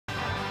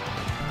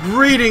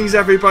Greetings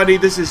everybody,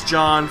 this is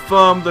John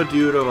from the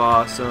Dude of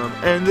Awesome,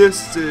 and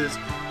this is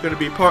going to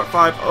be part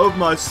 5 of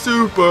my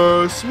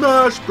Super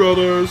Smash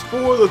Brothers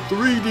for the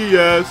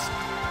 3DS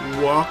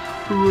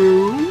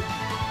walkthrough.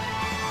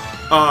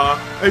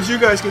 As you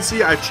guys can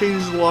see, I've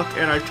changed the look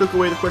and I took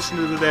away the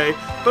question of the day,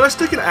 but I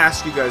still can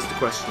ask you guys the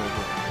question of the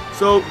day.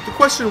 So, the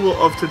question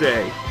of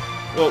today,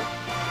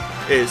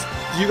 is,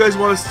 do you guys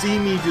want to see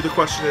me do the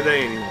question of the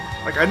day anymore?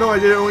 Like, I know I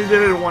only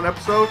did it in one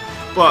episode,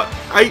 but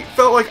I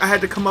felt like I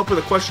had to come up with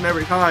a question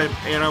every time,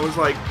 and I was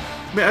like,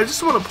 man, I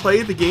just want to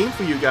play the game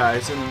for you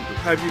guys and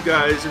have you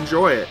guys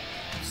enjoy it.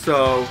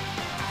 So,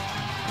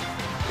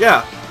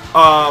 yeah.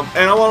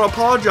 And I want to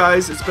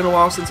apologize, it's been a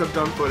while since I've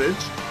done footage.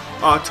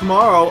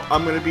 Tomorrow,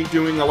 I'm going to be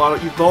doing a lot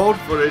of Evolved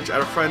footage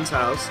at a friend's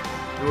house,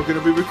 and we're going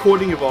to be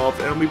recording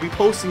Evolved, and we'll be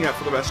posting it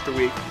for the rest of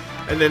the week.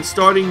 And then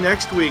starting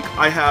next week,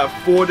 I have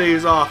 4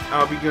 days off.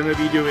 I'll be going to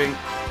be doing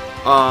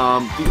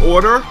the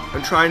order.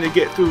 I'm trying to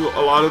get through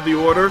a lot of the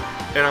order,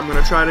 and I'm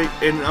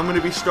going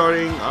to be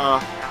starting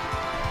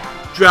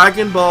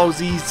Dragon Ball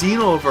Z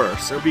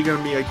Xenoverse. It'll be going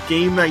to be a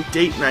game night,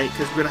 date night,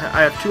 because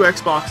I have 2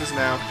 Xboxes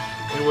now,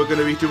 and we're going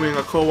to be doing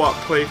a co-op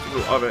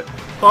playthrough of it.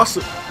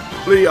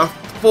 Possibly a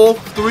full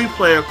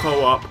 3-player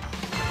co-op,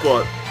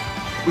 but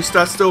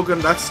that's still up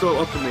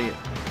in the air.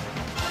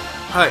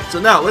 Alright,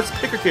 so now let's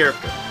pick a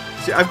character.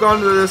 See, I've gone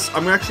to this.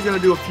 I'm actually going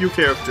to do a few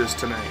characters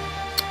tonight.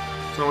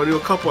 So I'm going to do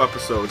a couple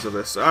episodes of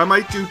this. I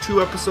might do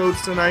 2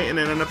 episodes tonight and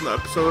then another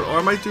episode, or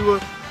I might do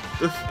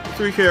the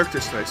 3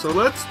 characters tonight. So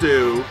let's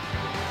do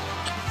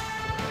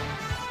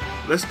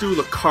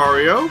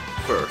Lucario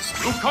first.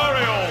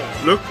 Lucario!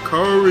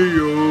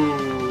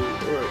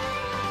 Alright,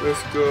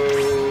 let's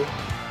go.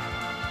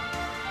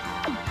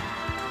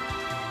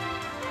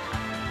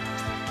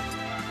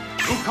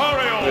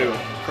 Lucario! There we go,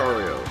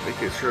 Lucario.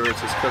 Making sure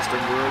it's his custom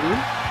version.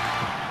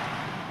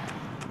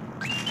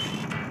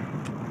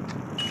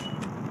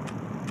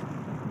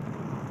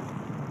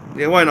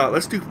 Yeah, why not?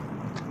 Let's do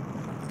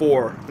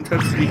 4.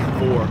 Intensity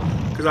 4.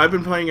 Because I've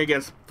been playing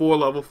against 4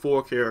 level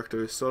 4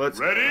 characters. So let's...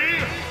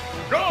 Ready?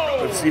 Go!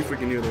 Let's see if we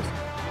can do this.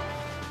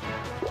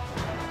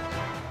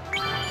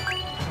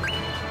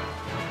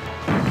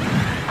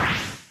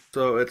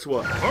 So it's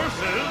what?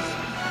 Versus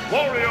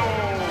Wario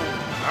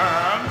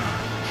and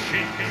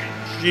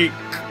Sheik.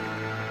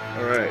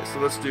 Alright, so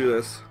let's do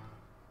this.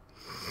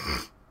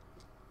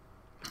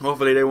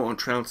 Hopefully they won't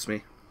trounce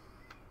me.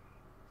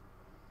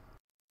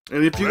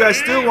 And if you guys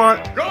still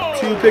want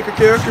to pick a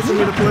character for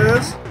me to play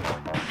as,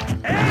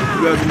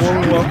 you guys are more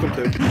than welcome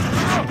to.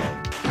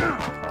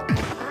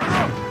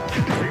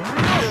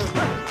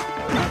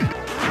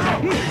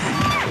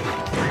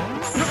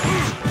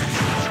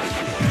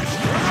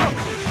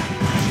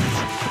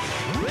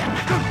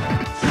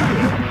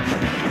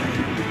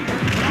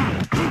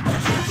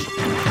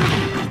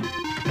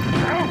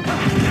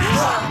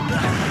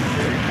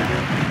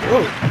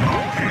 Whoa.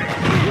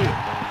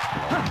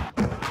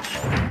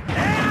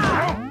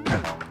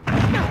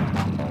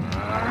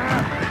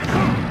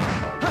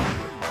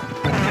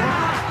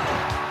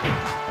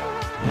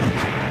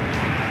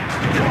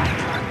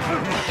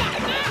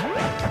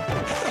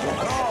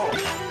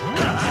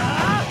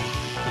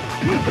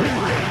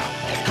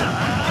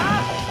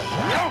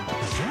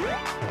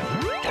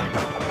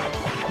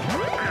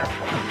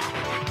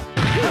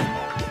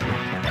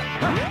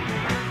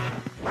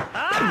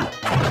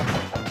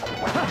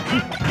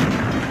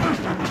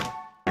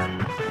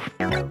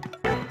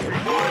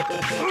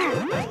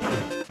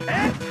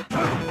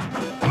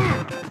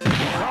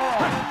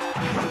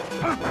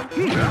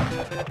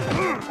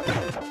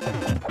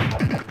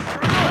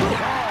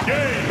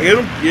 I get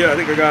him? Yeah, I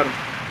think I got him.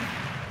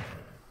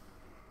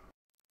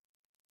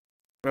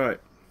 Alright.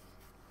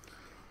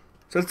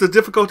 Since the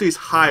difficulty is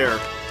higher,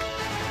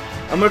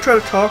 I'm gonna try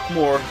to talk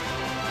more.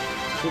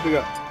 What we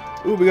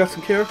got? Ooh, we got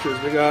some characters.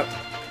 We got...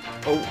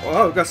 Oh,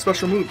 wow, we got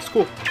special moves.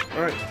 Cool.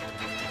 Alright.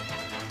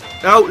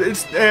 Now,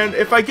 and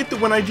if I get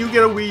when I do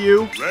get a Wii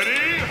U,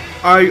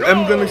 I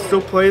am gonna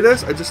still play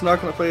this. I'm just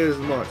not gonna play it as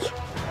much.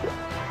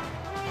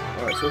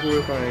 Alright, so who are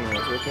we playing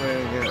against? We're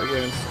playing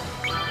against...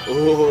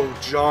 Oh,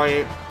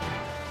 Giant.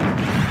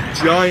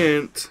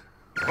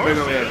 Wait,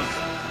 no, yeah.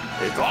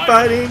 It's a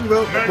fighting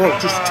well,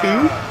 just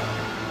 2?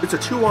 It's a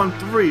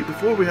 2-on-3.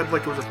 Before we had,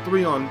 like, it was a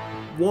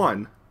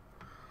 3-on-1.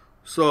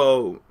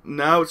 So,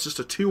 now it's just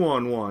a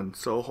 2-on-1.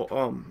 So,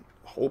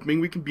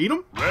 hoping we can beat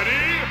him?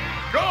 Ready?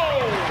 Go!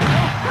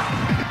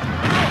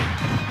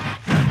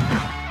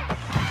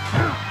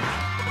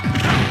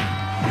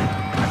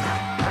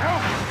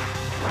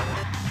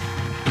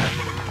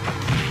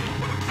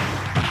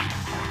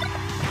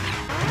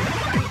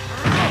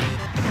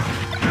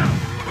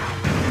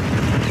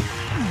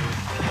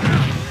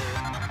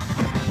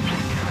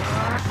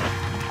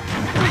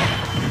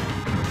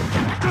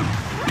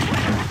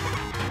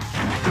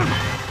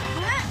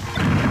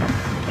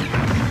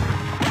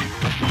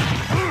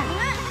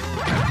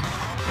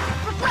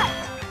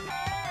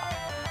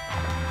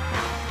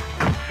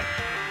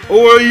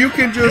 Or you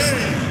can just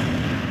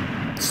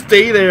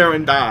stay there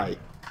and die.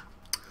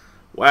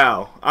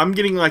 Wow, I'm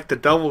getting like the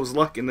devil's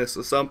luck in this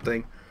or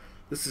something.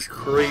 This is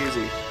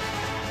crazy.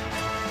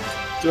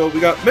 So we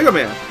got Mega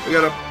Man. We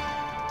got a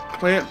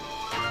plant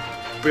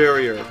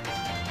barrier.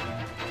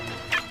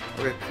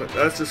 Okay,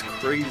 that's just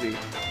crazy.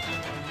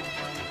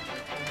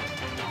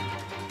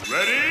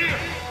 Ready,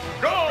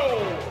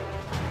 go!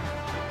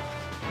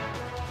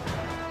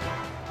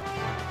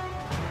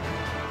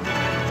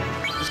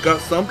 Just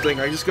got something.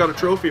 I just got a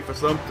trophy for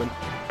something.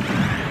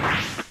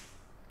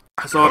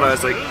 I saw that. I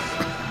was like,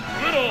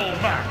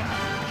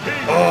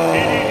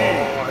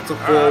 oh, it's a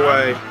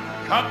 4-way.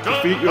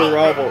 Defeat your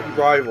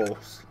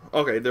rivals.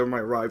 Okay, they're my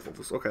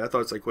rivals. Okay, I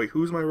thought it's like, wait,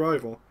 who's my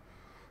rival?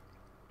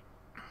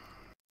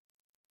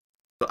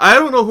 I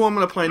don't know who I'm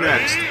gonna play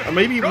next.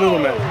 Maybe Little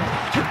Man.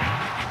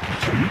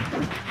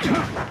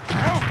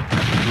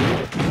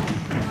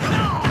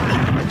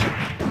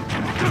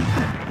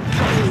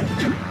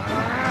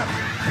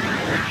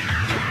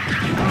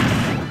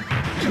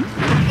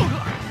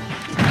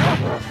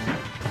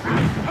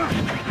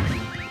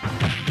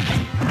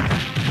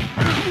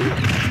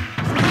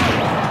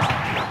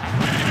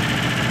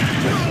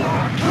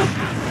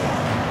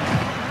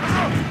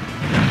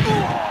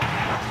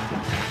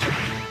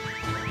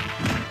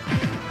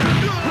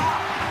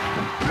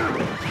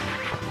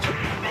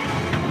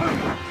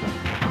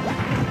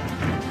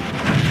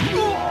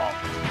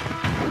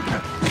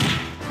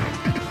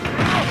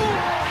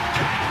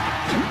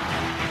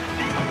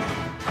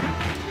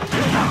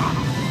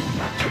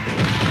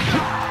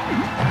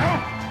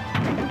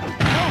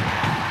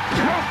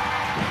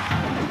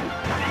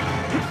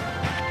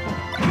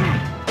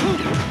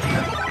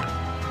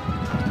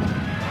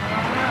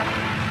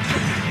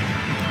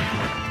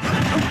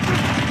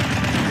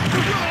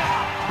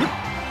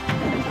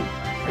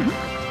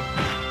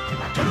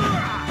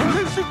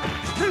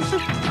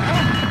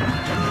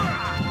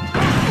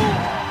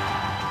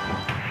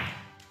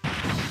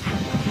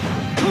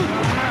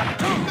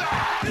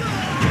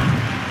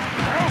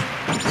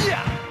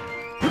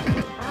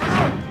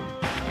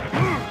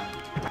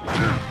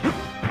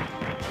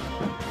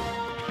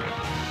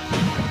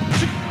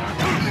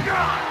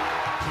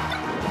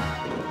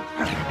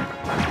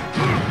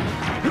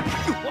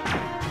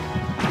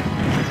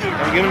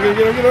 Get him, get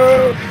him, get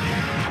him!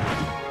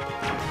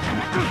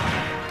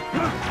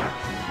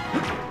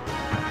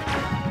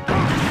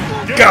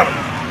 Got him!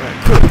 Right,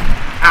 cool.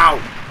 Ow!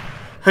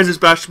 I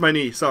just bashed my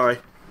knee, sorry.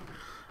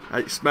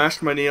 I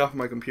smashed my knee off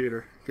my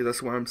computer, because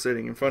that's where I'm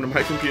sitting, in front of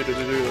my computer to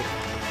do this.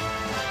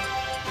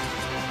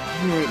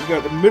 Alright, we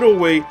got the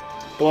middleweight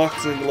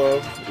boxing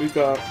glove. We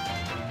got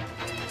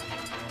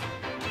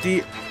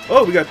we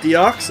got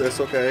Deoxys,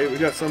 okay. We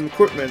got some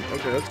equipment.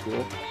 Okay, that's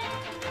cool.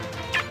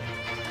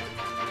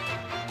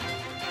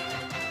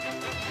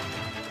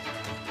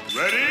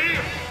 Ready,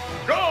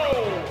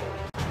 go!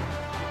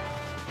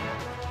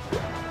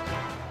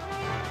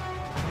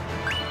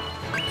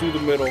 Through the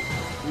middle.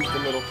 Use the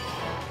middle.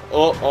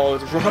 Oh,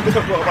 it's Robin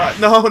the Robot.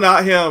 No,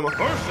 not him.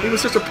 He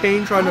was such a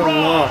pain trying to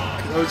unlock.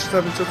 I was just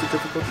having such a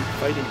difficulty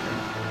fighting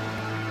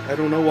him. I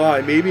don't know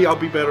why. Maybe I'll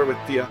be better with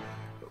the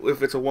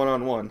if it's a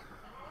one-on-one.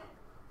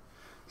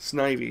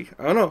 Snivy.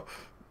 I don't know.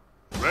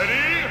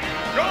 Ready,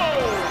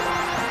 go!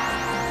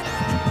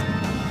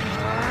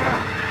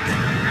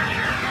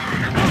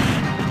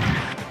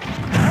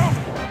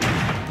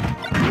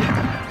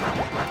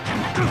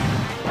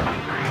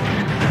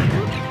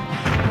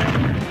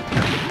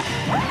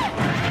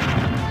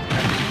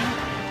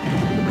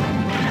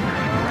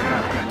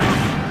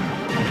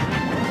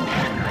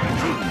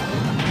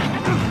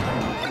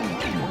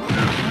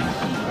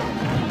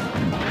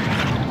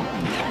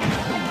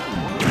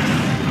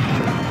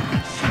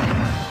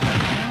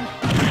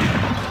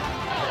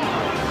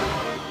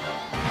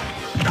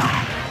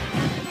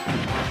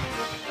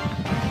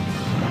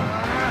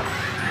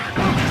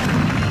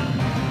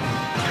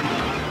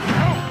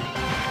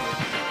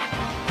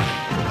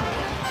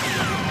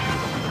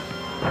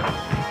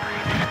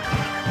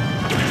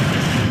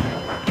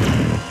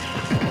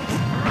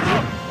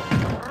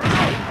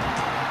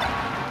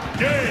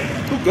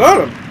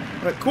 Got him!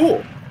 Right,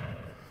 cool.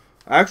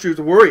 I actually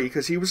was worried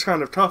because he was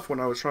kind of tough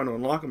when I was trying to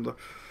unlock him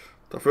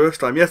the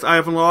first time. Yes, I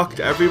have unlocked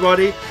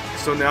everybody,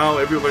 so now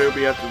everybody will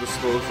be at the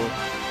disposal.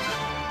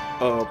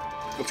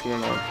 What's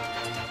going on?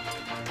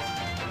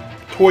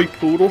 Toy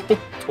Poodle?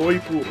 Toy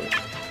Poodle.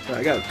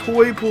 I got a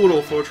Toy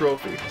Poodle for a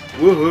trophy.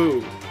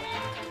 Woohoo!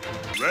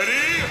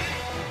 Ready,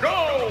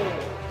 go!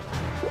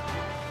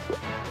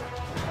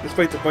 Let's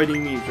fight the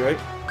fighting needs, right?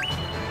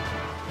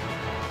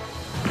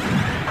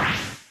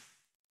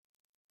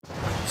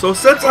 So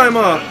since I'm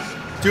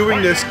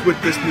doing this with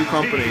this new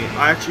company,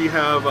 I actually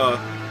have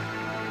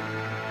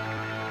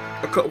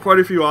quite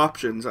a few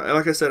options.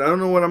 Like I said, I don't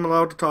know what I'm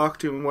allowed to talk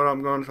to and what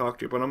I'm going to talk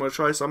to, but I'm going to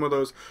try some of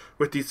those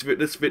with these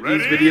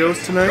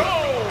videos tonight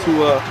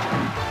to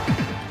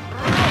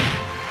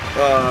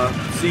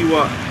see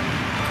what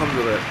comes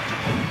of it.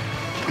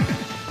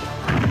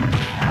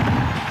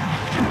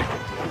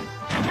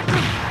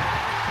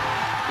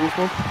 Which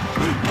one?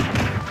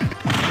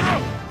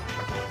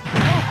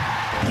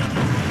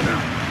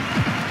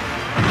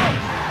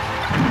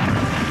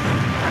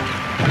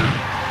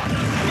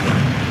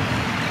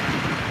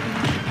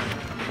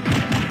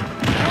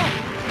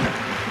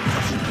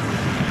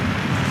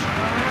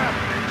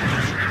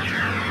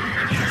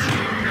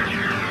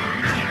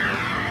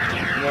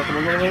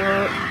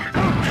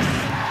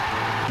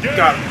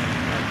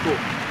 Cool.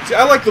 See,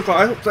 I like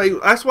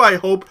Lucario. That's why I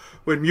hope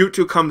when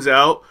Mewtwo comes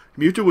out,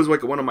 Mewtwo was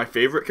like one of my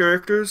favorite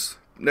characters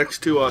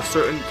next to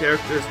certain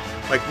characters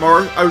like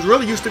Marth. I was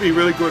really used to be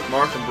really good with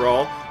Marth and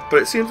Brawl,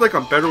 but it seems like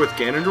I'm better with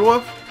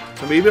Ganondorf.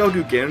 So maybe I'll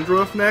do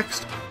Ganondorf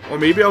next, or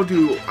maybe I'll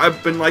do.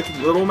 I've been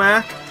liking Little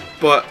Mac,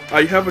 but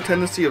I have a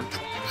tendency of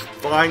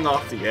flying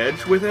off the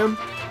edge with him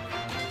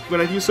when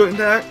I do certain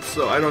attacks.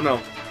 So I don't know.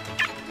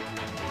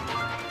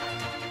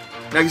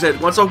 Like I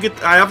said, once I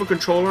have a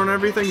controller and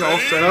everything all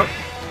set up.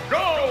 Go!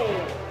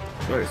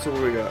 Alright, so what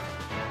do we got?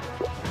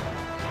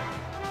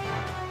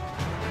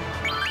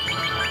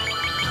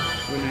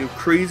 I'm gonna do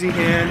Crazy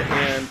Hand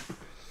and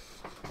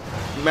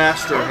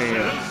Master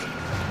Hand.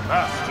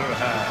 Master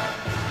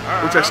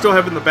Hand. Which I still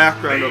have in the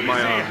background of my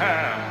Lazy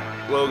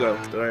Hand. logo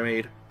that I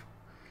made.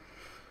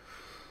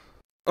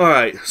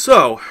 Alright,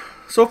 so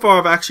far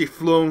I've actually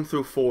flown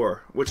through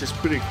 4, which is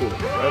pretty cool.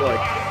 I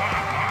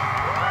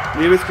like it.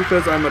 Maybe it's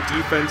because I'm a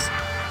defense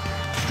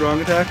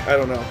strong attack? I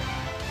don't know.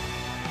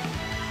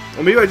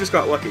 Or maybe I just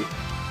got lucky.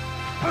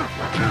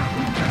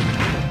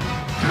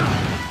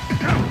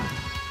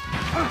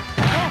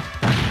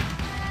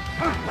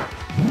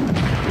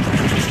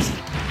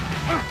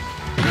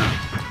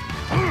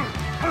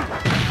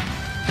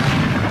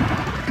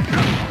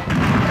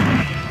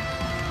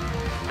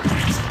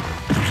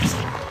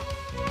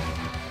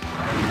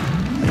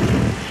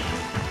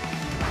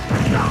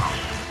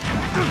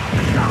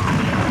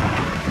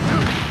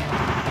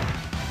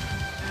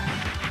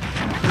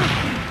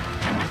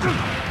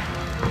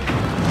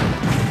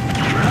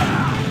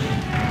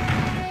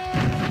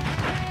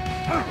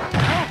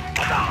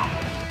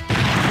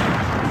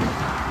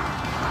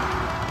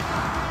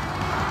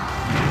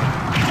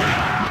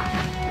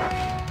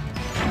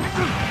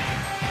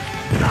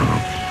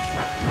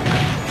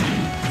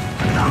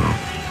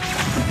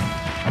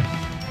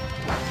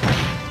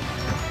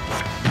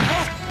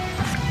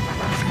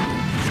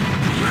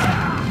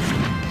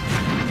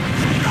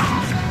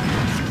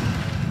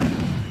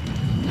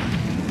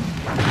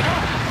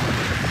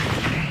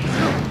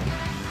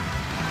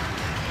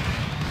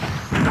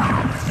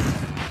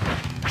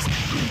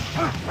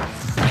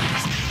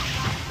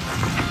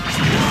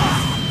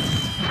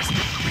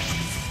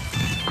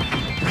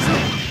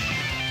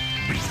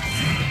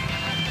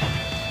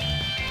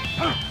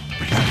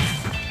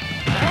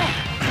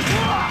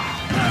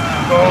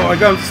 Oh, I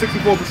got him to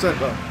 64%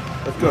 though.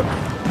 That's good.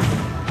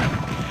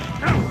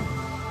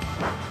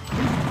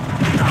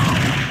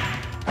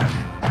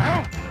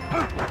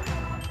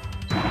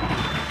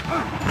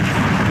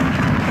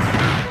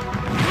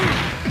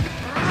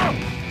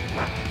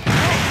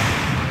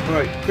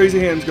 Alright, Crazy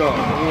Hand's gone.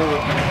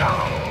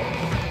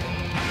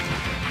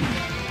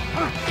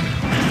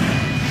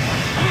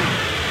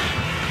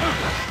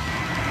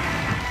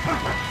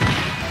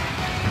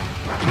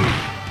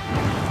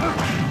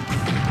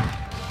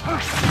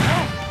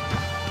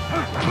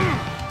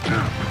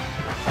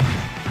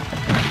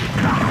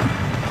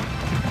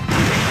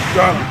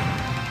 Got him.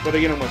 But I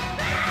get him with.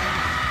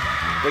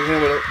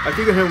 I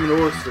think I hit him with an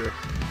Oyster.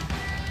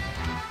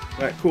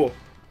 Alright, cool.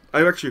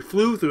 I actually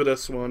flew through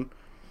this one.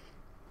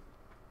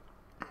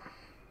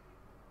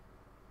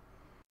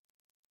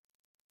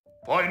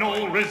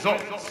 Final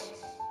results.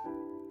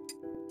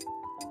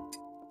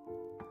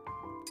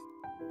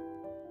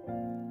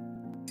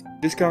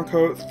 Discount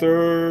code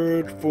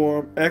 3rd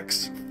form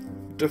X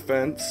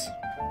defense.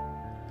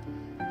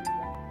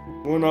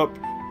 1-up.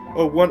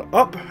 Oh,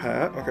 1-up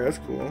hat. Okay, that's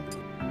cool.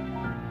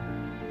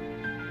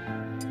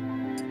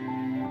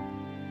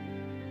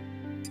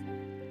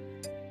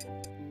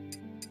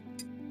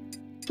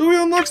 So we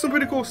unlocked some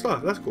pretty cool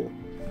stuff. That's cool.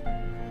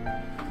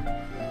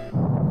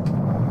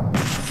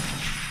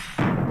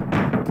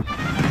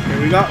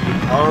 And we got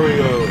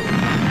Lucario.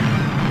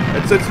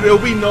 And since there'll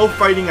be no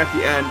fighting at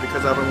the end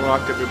because I've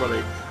unlocked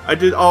everybody, I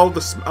did all the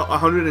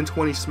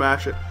 120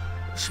 smash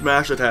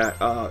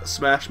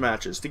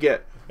matches to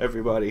get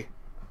everybody.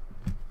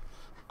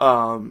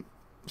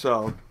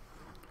 So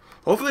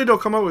hopefully they'll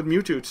come out with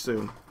Mewtwo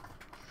soon,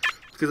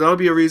 because that'll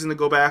be a reason to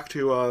go back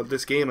to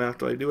this game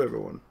after I do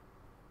everyone.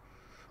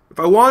 If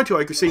I wanted to,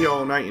 I could sit here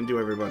all night and do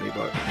everybody,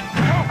 but I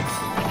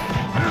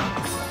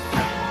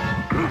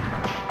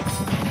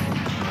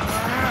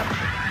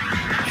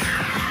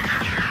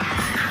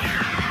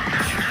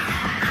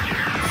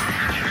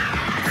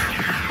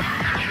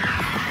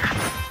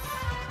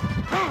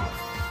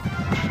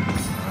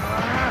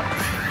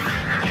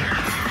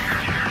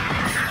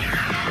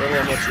don't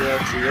know how much it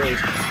actually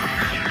is.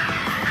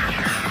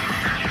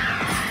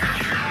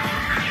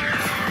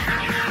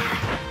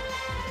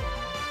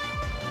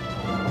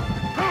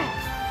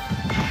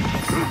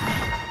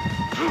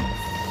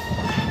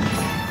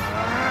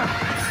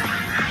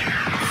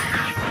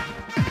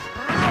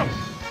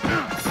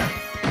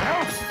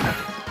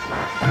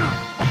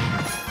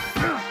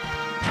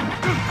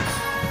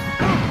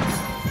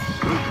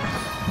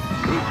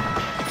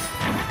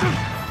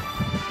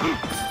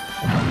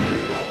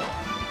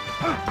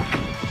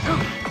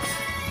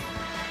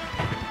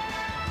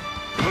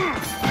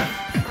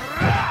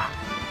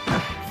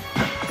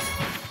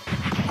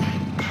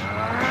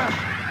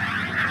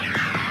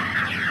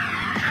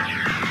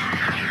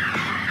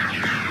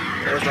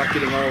 not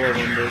getting all of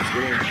them, but it's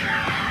getting.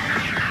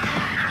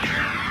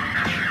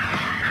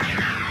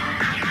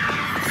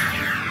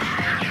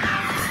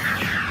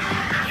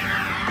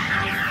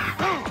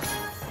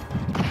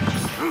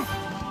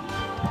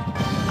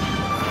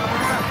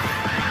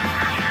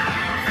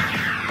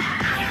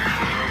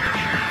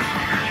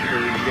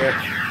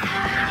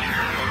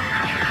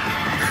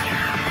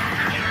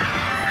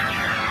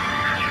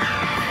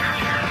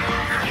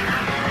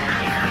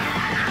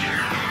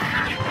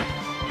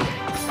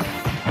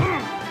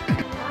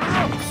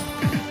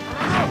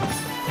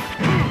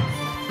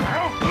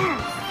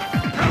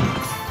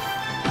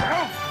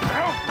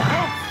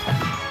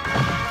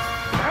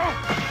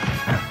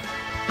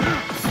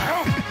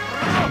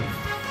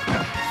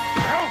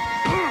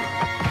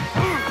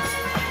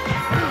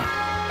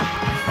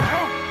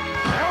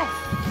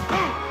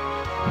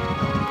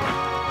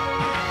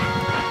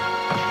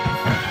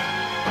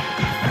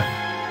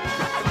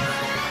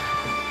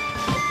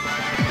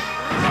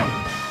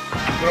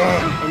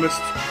 I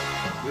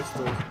missed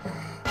those.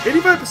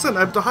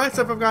 85%. The highest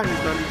I've gotten is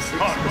 96%.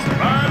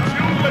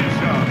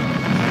 Congratulations!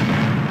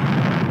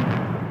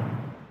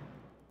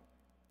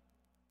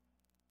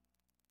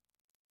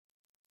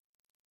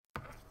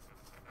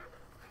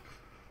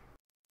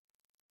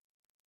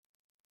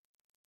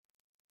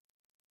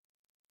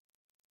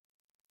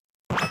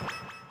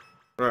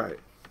 Right.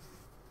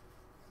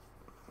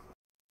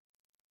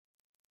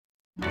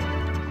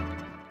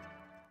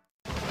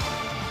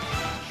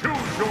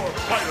 Choose your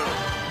fighter!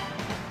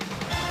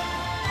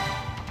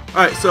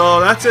 Alright, so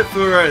that's it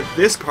for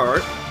this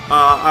part.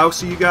 I'll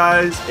see you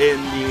guys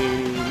in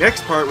the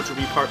next part, which will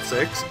be part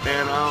 6.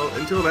 And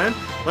until then,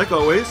 like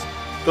always,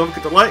 don't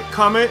forget to like,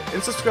 comment,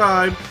 and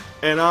subscribe.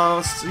 And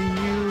I'll see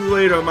you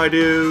later, my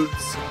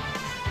dudes.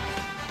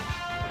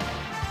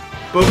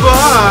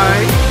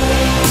 Bye-bye!